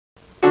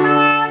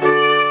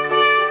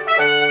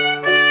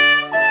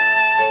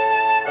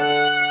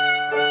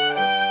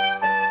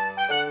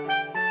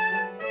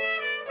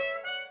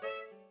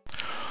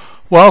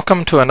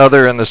Welcome to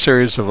another in the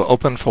series of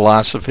Open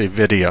Philosophy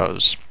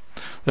videos.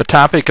 The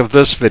topic of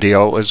this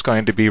video is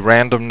going to be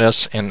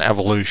randomness in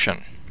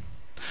evolution.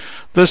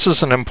 This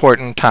is an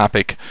important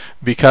topic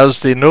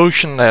because the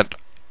notion that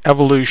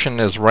evolution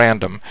is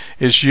random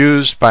is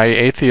used by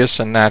atheists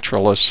and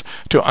naturalists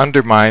to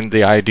undermine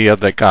the idea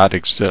that God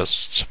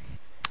exists.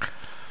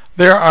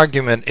 Their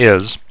argument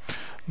is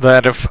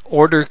that if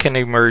order can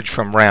emerge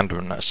from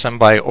randomness, and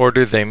by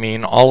order they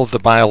mean all of the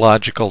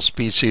biological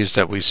species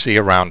that we see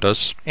around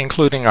us,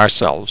 including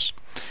ourselves,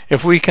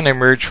 if we can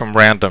emerge from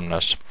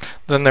randomness,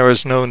 then there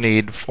is no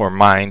need for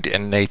mind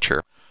in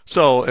nature.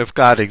 So if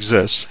God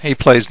exists, he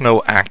plays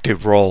no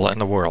active role in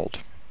the world.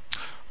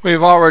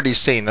 We've already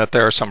seen that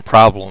there are some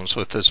problems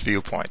with this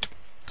viewpoint.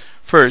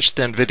 First,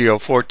 in video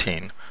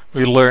 14,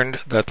 we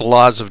learned that the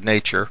laws of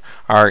nature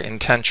are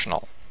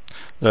intentional,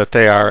 that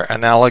they are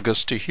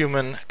analogous to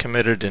human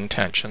committed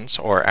intentions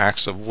or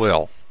acts of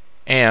will.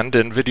 And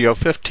in video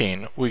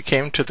 15, we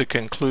came to the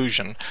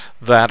conclusion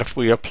that if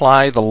we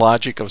apply the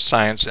logic of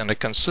science in a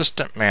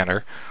consistent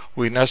manner,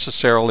 we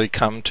necessarily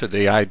come to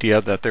the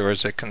idea that there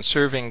is a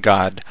conserving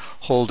God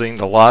holding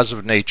the laws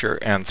of nature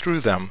and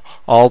through them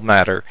all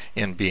matter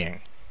in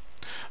being.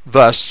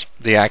 Thus,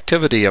 the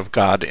activity of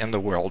God in the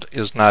world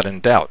is not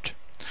in doubt.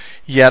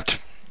 Yet,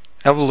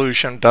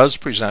 evolution does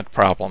present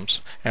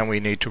problems and we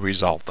need to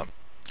resolve them.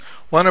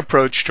 One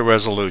approach to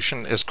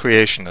resolution is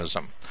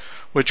creationism,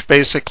 which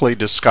basically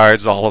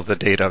discards all of the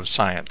data of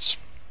science.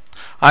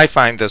 I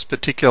find this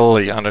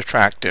particularly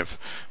unattractive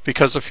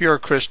because if you're a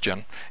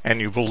Christian and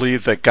you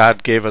believe that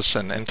God gave us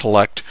an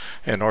intellect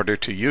in order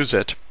to use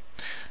it,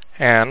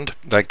 and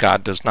that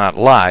God does not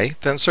lie,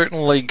 then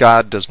certainly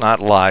God does not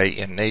lie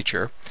in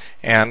nature,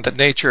 and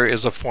nature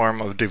is a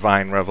form of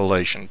divine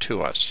revelation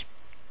to us.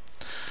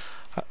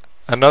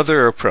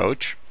 Another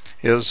approach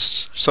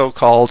is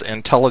so-called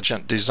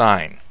intelligent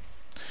design.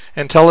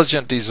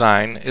 Intelligent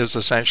design is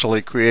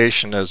essentially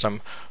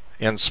creationism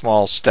in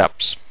small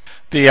steps.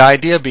 The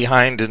idea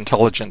behind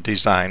intelligent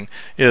design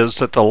is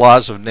that the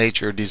laws of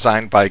nature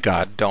designed by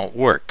God don't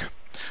work,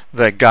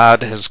 that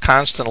God has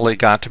constantly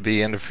got to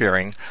be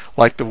interfering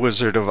like the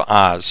Wizard of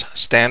Oz,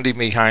 standing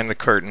behind the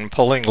curtain,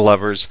 pulling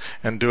levers,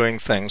 and doing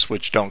things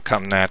which don't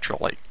come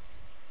naturally.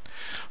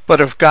 But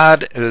if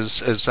God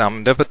is as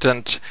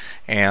omnipotent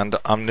and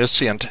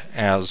omniscient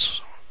as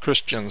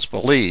Christians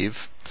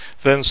believe,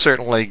 then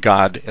certainly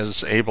God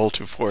is able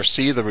to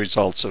foresee the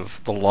results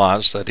of the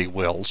laws that he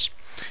wills,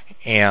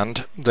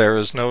 and there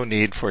is no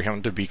need for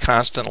him to be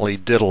constantly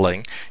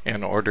diddling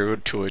in order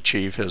to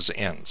achieve his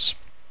ends.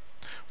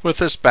 With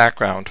this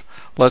background,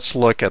 let's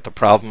look at the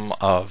problem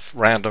of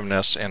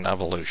randomness in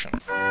evolution.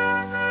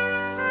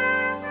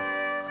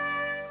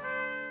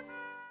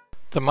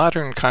 The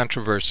modern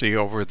controversy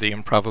over the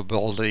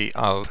improbability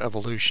of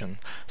evolution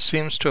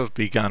seems to have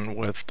begun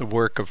with the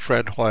work of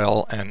Fred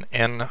Hoyle and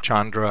N.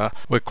 Chandra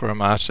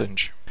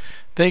Wickramasinghe.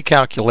 They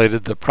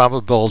calculated the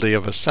probability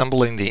of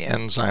assembling the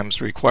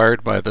enzymes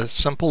required by the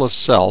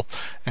simplest cell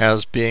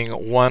as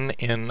being 1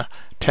 in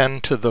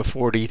 10 to the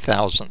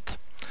 40,000th.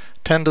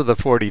 10 to the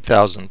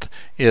 40,000th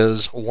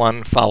is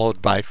 1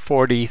 followed by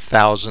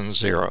 40,000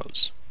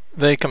 zeros.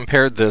 They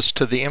compared this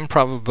to the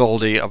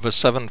improbability of a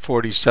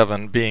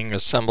 747 being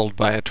assembled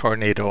by a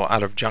tornado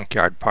out of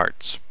junkyard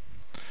parts.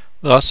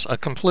 Thus, a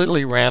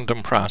completely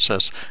random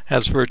process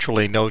has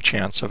virtually no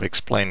chance of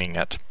explaining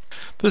it.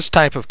 This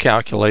type of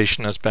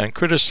calculation has been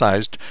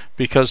criticized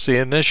because the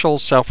initial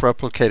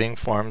self-replicating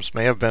forms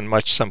may have been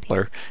much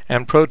simpler,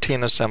 and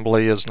protein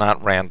assembly is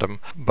not random,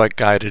 but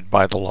guided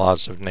by the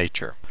laws of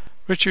nature.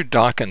 Richard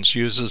Dawkins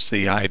uses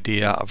the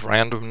idea of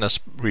randomness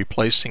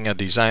replacing a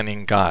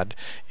designing God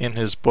in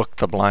his book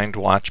The Blind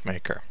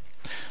Watchmaker.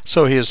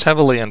 So he is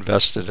heavily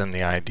invested in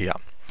the idea,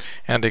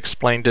 and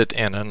explained it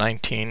in a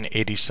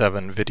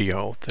 1987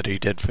 video that he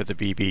did for the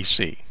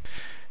BBC.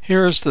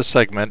 Here is the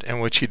segment in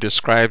which he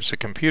describes a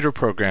computer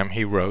program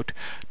he wrote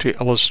to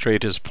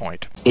illustrate his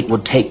point. It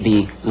would take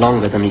me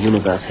longer than the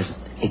universe has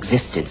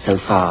existed so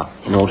far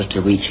in order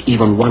to reach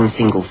even one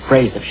single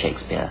phrase of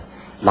Shakespeare,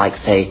 like,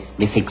 say,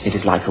 methinks it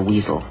is like a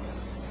weasel.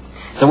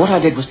 So what I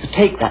did was to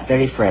take that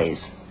very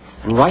phrase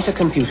and write a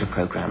computer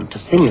program to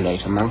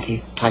simulate a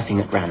monkey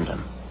typing at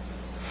random.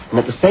 And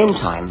at the same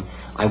time,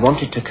 I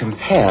wanted to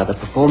compare the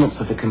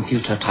performance of the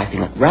computer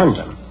typing at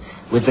random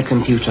with the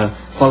computer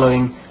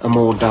following a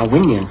more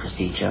Darwinian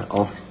procedure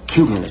of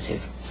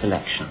cumulative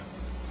selection.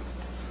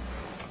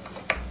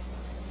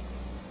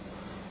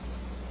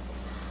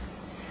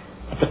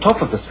 At the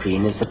top of the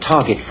screen is the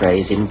target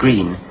phrase in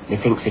green,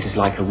 methinks it is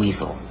like a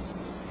weasel.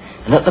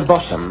 And at the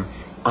bottom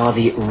are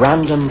the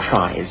random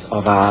tries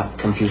of our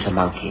computer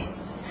monkey.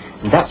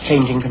 And that's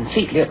changing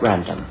completely at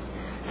random.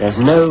 There's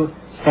no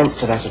sense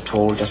to that at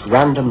all, just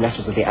random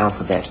letters of the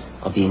alphabet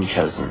are being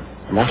chosen.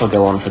 And that'll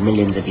go on for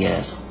millions of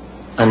years,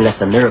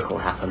 unless a miracle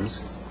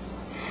happens.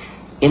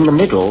 In the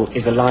middle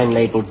is a line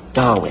labeled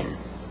Darwin.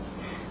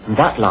 And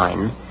that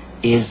line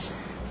is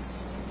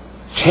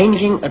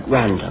changing at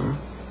random,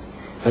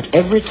 but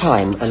every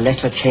time a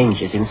letter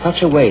changes in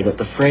such a way that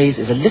the phrase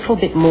is a little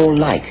bit more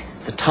like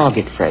the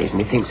target phrase,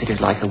 and he thinks it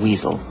is like a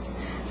weasel.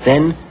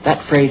 Then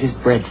that phrase is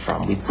bred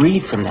from. We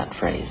breed from that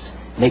phrase,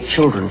 make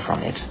children from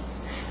it.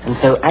 And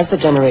so as the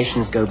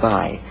generations go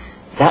by,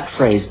 that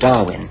phrase,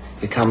 Darwin,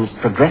 becomes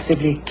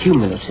progressively,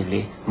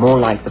 cumulatively, more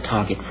like the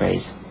target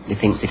phrase, he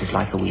thinks it is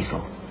like a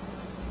weasel.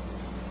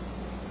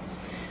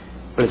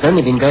 Well, it's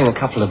only been going a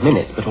couple of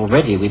minutes, but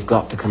already we've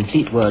got the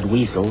complete word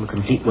weasel, the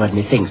complete word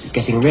methinks. It's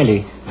getting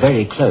really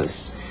very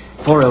close.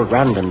 Poor old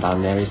Random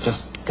down there is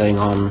just going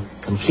on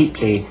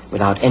completely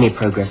without any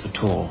progress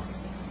at all.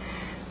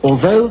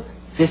 Although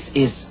this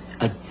is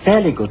a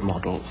fairly good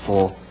model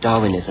for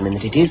Darwinism in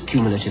that it is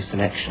cumulative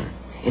selection,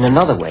 in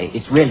another way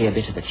it's really a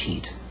bit of a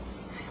cheat,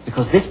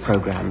 because this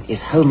program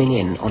is homing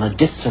in on a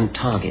distant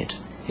target.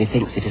 He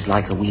thinks it is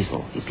like a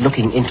weasel. It's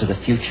looking into the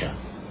future.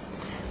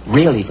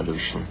 Real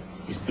evolution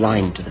is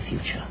blind to the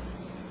future.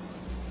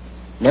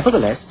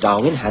 Nevertheless,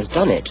 Darwin has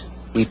done it.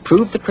 We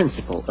proved the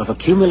principle of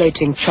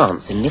accumulating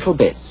chance in little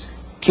bits,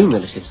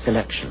 cumulative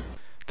selection.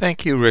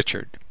 Thank you,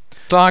 Richard.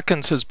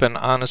 Dawkins has been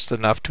honest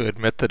enough to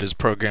admit that his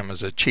program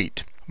is a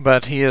cheat,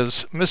 but he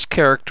has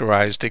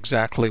mischaracterized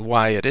exactly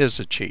why it is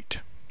a cheat.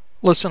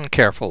 Listen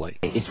carefully.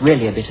 It's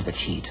really a bit of a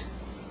cheat,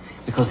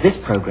 because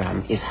this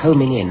program is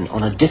homing in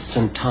on a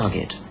distant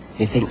target.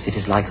 He thinks it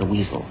is like a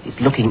weasel.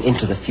 It's looking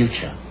into the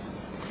future.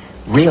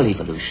 Real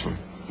evolution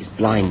is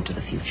blind to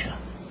the future.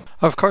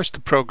 Of course,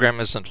 the program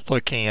isn't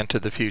looking into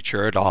the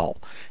future at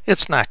all.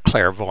 It's not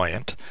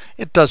clairvoyant.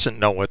 It doesn't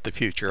know what the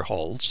future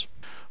holds.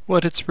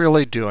 What it's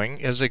really doing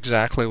is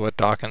exactly what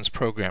Dawkins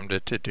programmed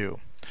it to do,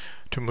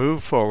 to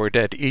move forward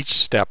at each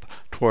step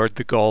toward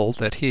the goal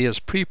that he has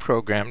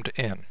pre-programmed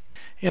in.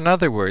 In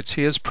other words,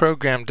 he has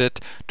programmed it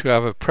to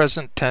have a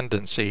present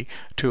tendency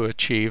to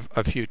achieve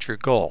a future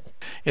goal.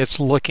 It's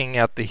looking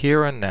at the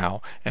here and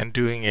now and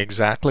doing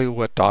exactly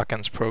what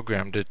Dawkins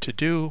programmed it to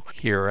do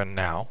here and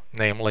now,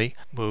 namely,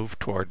 move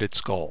toward its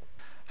goal.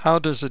 How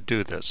does it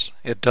do this?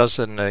 It does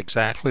it in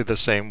exactly the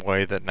same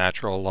way that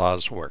natural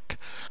laws work,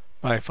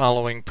 by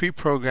following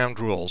pre-programmed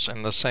rules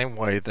in the same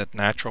way that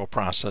natural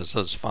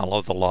processes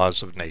follow the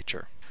laws of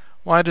nature.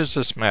 Why does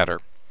this matter?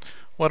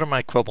 What am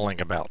I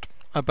quibbling about?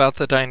 About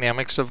the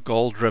dynamics of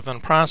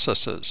goal-driven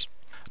processes.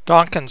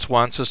 Dawkins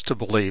wants us to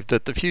believe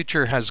that the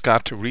future has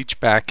got to reach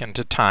back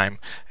into time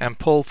and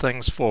pull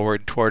things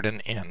forward toward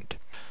an end.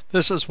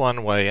 This is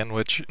one way in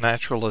which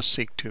naturalists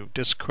seek to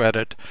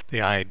discredit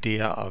the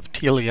idea of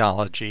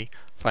teleology,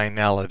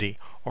 finality,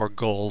 or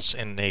goals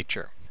in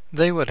nature.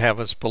 They would have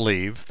us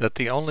believe that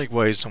the only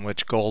ways in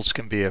which goals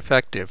can be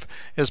effective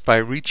is by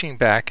reaching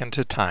back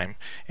into time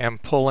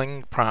and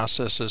pulling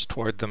processes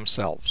toward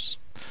themselves.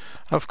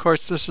 Of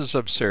course, this is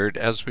absurd,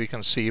 as we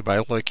can see by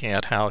looking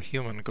at how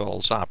human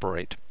goals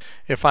operate.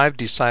 If I've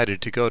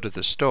decided to go to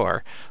the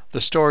store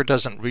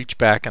doesn't reach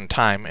back in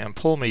time and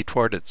pull me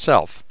toward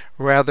itself.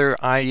 Rather,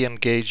 I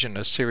engage in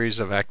a series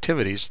of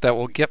activities that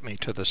will get me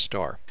to the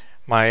store.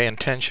 My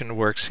intention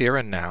works here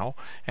and now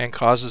and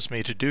causes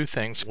me to do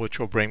things which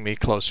will bring me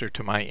closer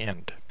to my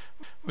end.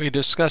 We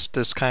discussed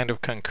this kind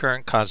of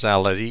concurrent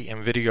causality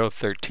in video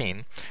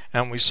 13,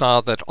 and we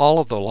saw that all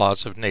of the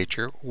laws of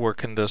nature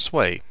work in this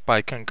way,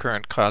 by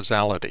concurrent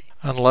causality.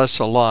 Unless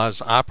a law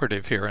is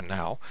operative here and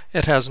now,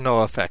 it has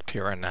no effect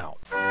here and now.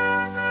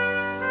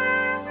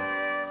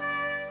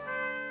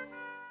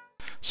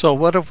 So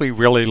what have we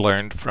really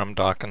learned from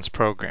Dawkins'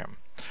 program?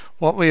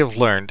 What we have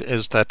learned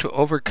is that to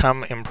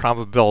overcome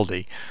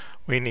improbability,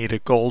 we need a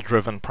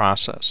goal-driven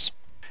process.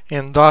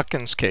 In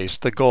Dawkins' case,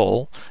 the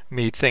goal,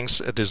 me thinks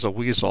it is a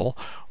weasel,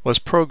 was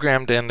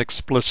programmed in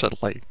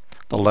explicitly.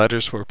 The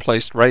letters were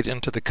placed right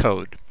into the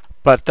code.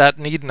 But that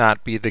need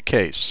not be the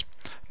case.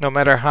 No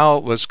matter how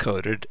it was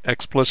coded,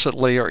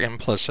 explicitly or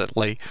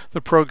implicitly, the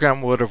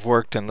program would have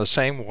worked in the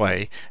same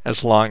way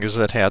as long as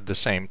it had the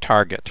same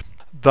target.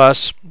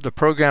 Thus, the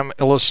program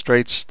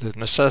illustrates the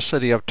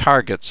necessity of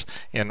targets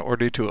in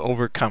order to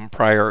overcome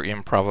prior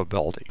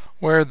improbability.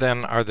 Where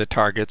then are the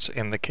targets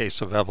in the case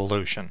of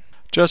evolution?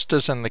 Just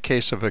as in the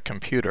case of a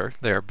computer,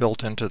 they are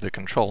built into the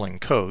controlling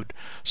code,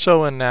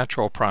 so in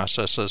natural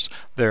processes,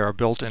 they are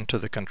built into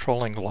the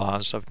controlling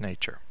laws of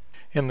nature.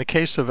 In the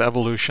case of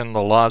evolution,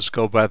 the laws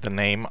go by the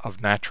name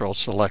of natural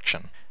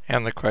selection,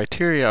 and the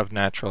criteria of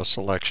natural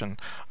selection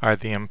are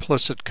the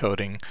implicit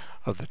coding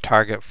of the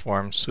target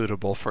form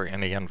suitable for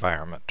any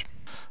environment.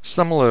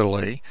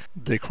 Similarly,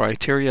 the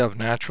criteria of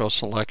natural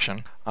selection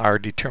are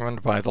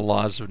determined by the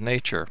laws of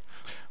nature,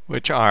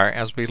 which are,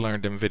 as we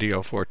learned in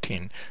video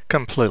 14,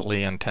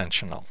 completely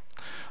intentional.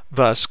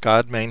 Thus,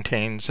 God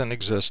maintains in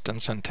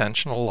existence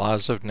intentional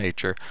laws of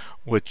nature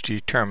which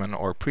determine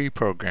or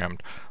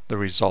pre-programmed the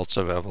results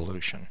of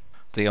evolution.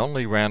 The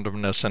only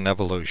randomness in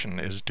evolution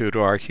is due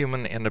to our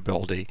human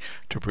inability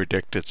to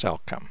predict its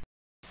outcome.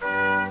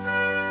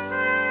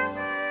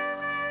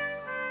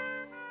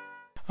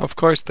 Of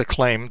course, the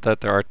claim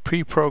that there are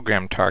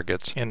pre-programmed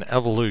targets in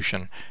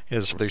evolution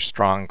is a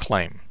strong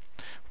claim.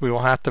 We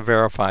will have to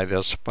verify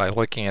this by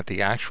looking at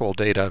the actual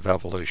data of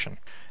evolution.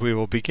 We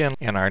will begin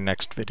in our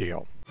next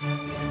video.